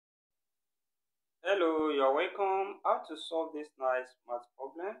Hello, you're welcome. How to solve this nice math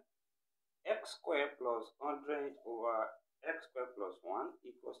problem? X squared plus 100 over x squared plus 1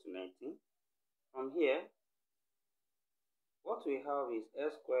 equals to 19. From here, what we have is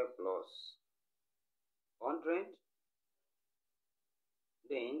x squared plus 100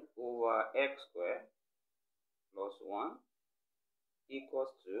 then over x squared plus 1 equals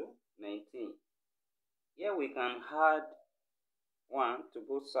to 19. Here we can add 1 to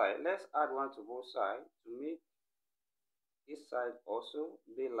both sides. Let's add 1 to both sides to make this side also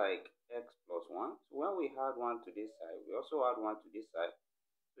be like x plus 1. So when we add 1 to this side, we also add 1 to this side.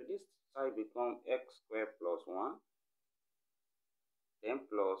 So this side becomes x squared plus 1, then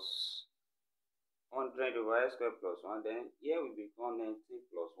plus 100 over x squared plus 1. Then here we become 19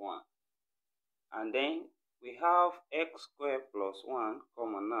 plus 1. And then we have x squared plus 1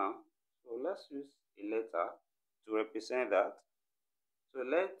 common now. So let's use a letter to represent that. So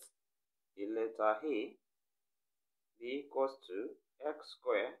let the letter A be equals to x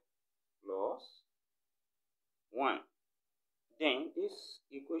squared plus 1. Then this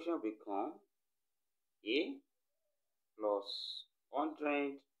equation becomes A plus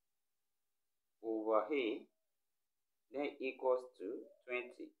 100 over A then equals to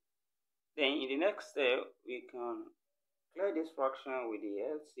 20. Then in the next step, we can clear this fraction with the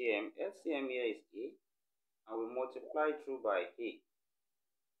LCM. LCM here is A, and we multiply through by A,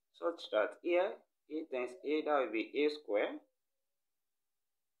 such that here A times A, that will be A squared,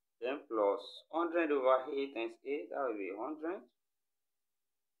 then plus 100 over A times A, that will be 100,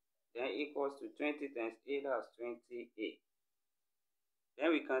 then equals to 20 times A, that's 20A.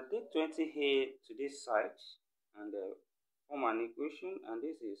 Then we can take 20A to this side and form an equation, and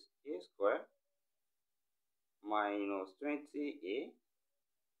this is A squared minus 20A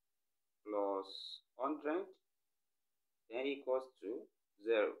plus 100 then equals to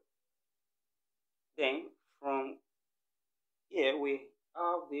 0. Then from here we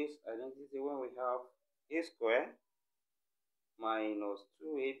have this identity when we have A squared minus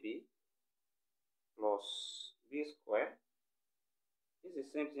 2AB plus B squared. This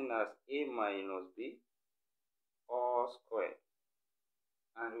is the same thing as A minus B all squared.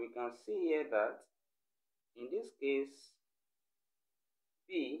 And we can see here that in this case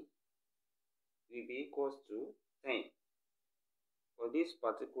B will be equals to 10 for this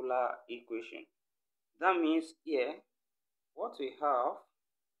particular equation. That means here what we have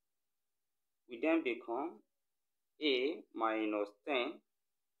will then become A minus 10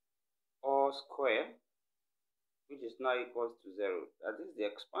 all square, which is now equals to 0. That is the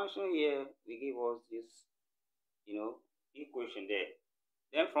expansion here will give us this equation there.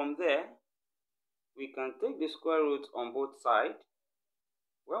 Then from there we can take the square root on both sides.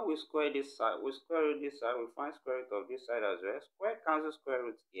 When we square this side, we square root this side, we find square root of this side as well. Square cancel square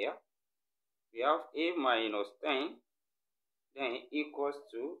root here. We have A minus 10 then equals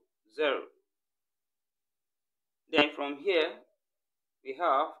to 0. Then from here we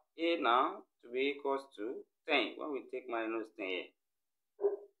have A now to be equals to 10 when we take minus 10 here.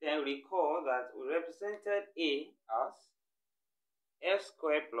 Then recall that we represented A as x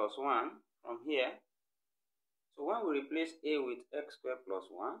squared plus 1 from here. So when we replace A with x squared plus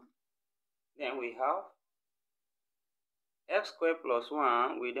 1, then we have x squared plus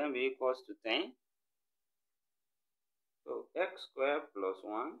 1 will then be equals to 10. So x squared plus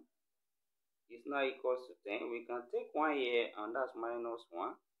 1 is now equals to 10. We can take 1 here and that's minus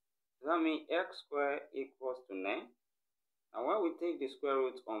 1. So that means x squared equals to 9. And when we take the square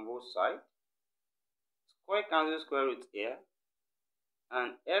root on both sides, square cancel square root here,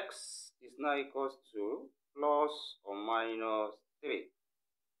 and x is now equals to plus or minus 3.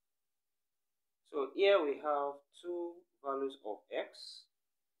 So here we have two values of x.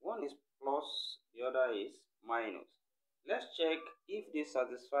 One is plus, the other is minus. Let's check if they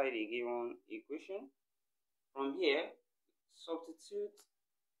satisfy the given equation. From here, substitute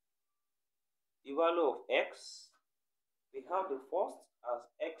the value of x. We have the first as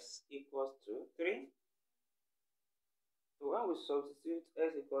x equals to 3. So when we substitute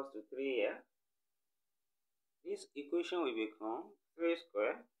x equals to 3 here, this equation will become 3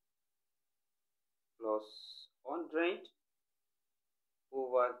 squared plus 100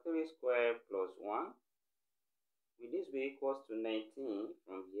 over 3 squared plus 1. Will this be equals to 19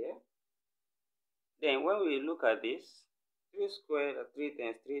 from here? Then when we look at this, 3 squared 3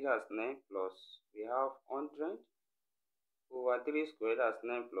 times 3, that's 9, plus we have 100 over 3 squared, that's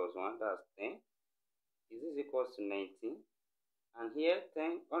 9 plus 1, that's 10. Is this equals to 19? And here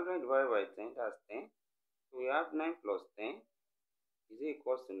 10, 100 divided by 10, that's 10. So we have 9 plus 10 is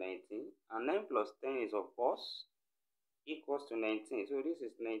equals to 19. And 9 plus 10 is of course equals to 19. So this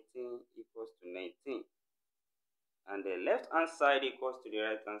is 19 equals to 19. And the left hand side equals to the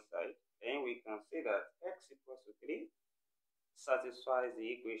right hand side. Then we can say that x equals to 3 satisfies the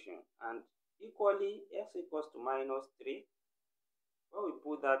equation. And equally, x equals to minus 3. When we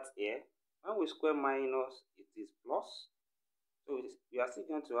put that here, when we square minus, it is plus. So we are still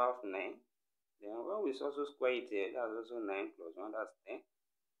going to have 9. Then when we also square it here, that's also 9 plus 1, that's 10.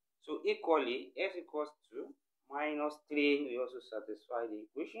 So equally, x equals to minus 3, we also satisfy the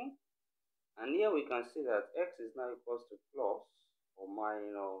equation. And here we can see that x is now equals to plus or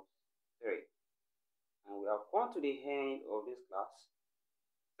minus 3. And we have come to the end of this class.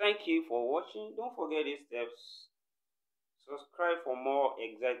 Thank you for watching. Don't forget these steps. Subscribe for more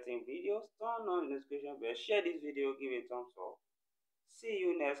exciting videos. Turn on the notification bell. Share this video. Give it a thumbs up. See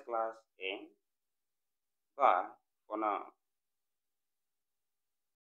you next class and bye for now.